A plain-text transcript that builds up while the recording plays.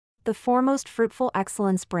The foremost fruitful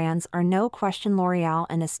excellence brands are no question L'Oreal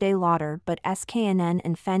and Estee Lauder, but SKNN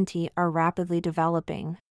and Fenty are rapidly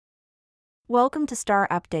developing. Welcome to Star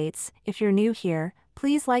Updates. If you're new here,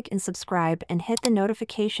 please like and subscribe and hit the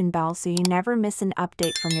notification bell so you never miss an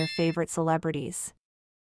update from your favorite celebrities.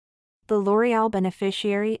 The L'Oreal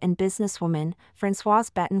beneficiary and businesswoman,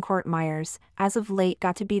 Françoise Bettencourt Meyers, as of late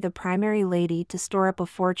got to be the primary lady to store up a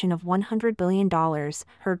fortune of $100 billion.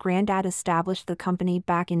 Her granddad established the company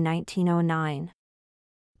back in 1909.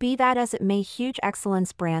 Be that as it may, huge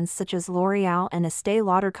excellence brands such as L'Oreal and Estee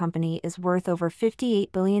Lauder Company is worth over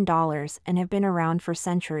 $58 billion and have been around for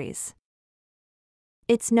centuries.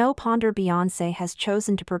 It's no wonder Beyoncé has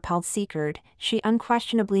chosen to propel Cécred. She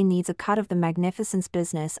unquestionably needs a cut of the magnificence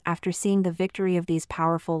business after seeing the victory of these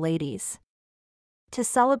powerful ladies. To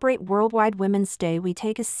celebrate Worldwide Women's Day, we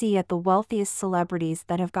take a see at the wealthiest celebrities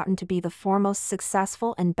that have gotten to be the foremost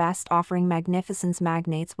successful and best offering magnificence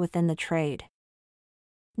magnates within the trade.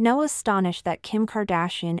 No astonished that Kim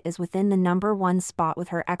Kardashian is within the #1 spot with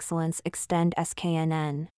her excellence extend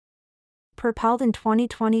SKNN. Propelled in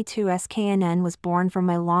 2022, SKNN was born from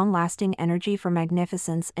my long-lasting energy for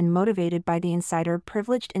magnificence and motivated by the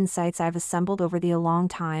insider-privileged insights I've assembled over the long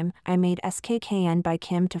time. I made SKNN by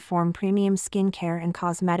Kim to form premium skincare and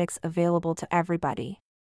cosmetics available to everybody.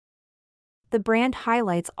 The brand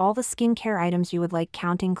highlights all the skincare items you would like,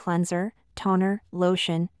 counting cleanser, toner,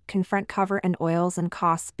 lotion, confront cover and oils, and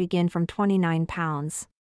costs begin from £29.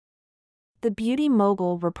 The beauty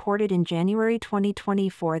mogul reported in January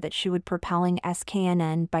 2024 that she would propelling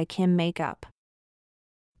SKNN by Kim makeup.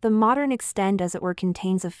 The modern extend, as it were,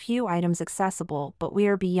 contains a few items accessible, but we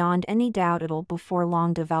are beyond any doubt it'll before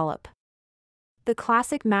long develop. The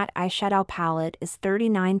classic matte eyeshadow palette is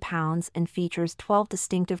 £39 and features 12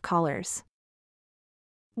 distinctive colors.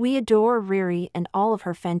 We adore Riri and all of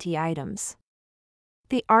her Fenty items.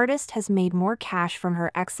 The artist has made more cash from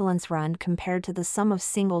her excellence run compared to the sum of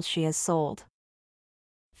singles she has sold.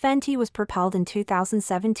 Fenty was propelled in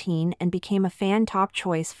 2017 and became a fan top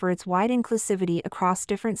choice for its wide inclusivity across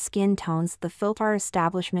different skin tones. The filter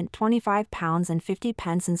establishment £25 and 50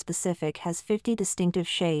 pence in specific has 50 distinctive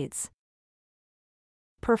shades.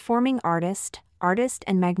 Performing artist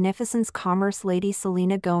and magnificence commerce lady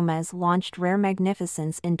Selena Gomez launched Rare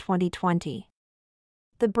Magnificence in 2020.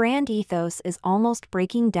 The brand ethos is almost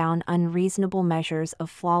breaking down unreasonable measures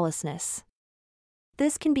of flawlessness.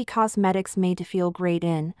 This can be cosmetics made to feel great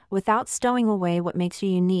in, without stowing away what makes you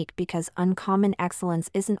unique, because uncommon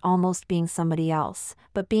excellence isn't almost being somebody else,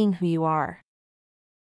 but being who you are.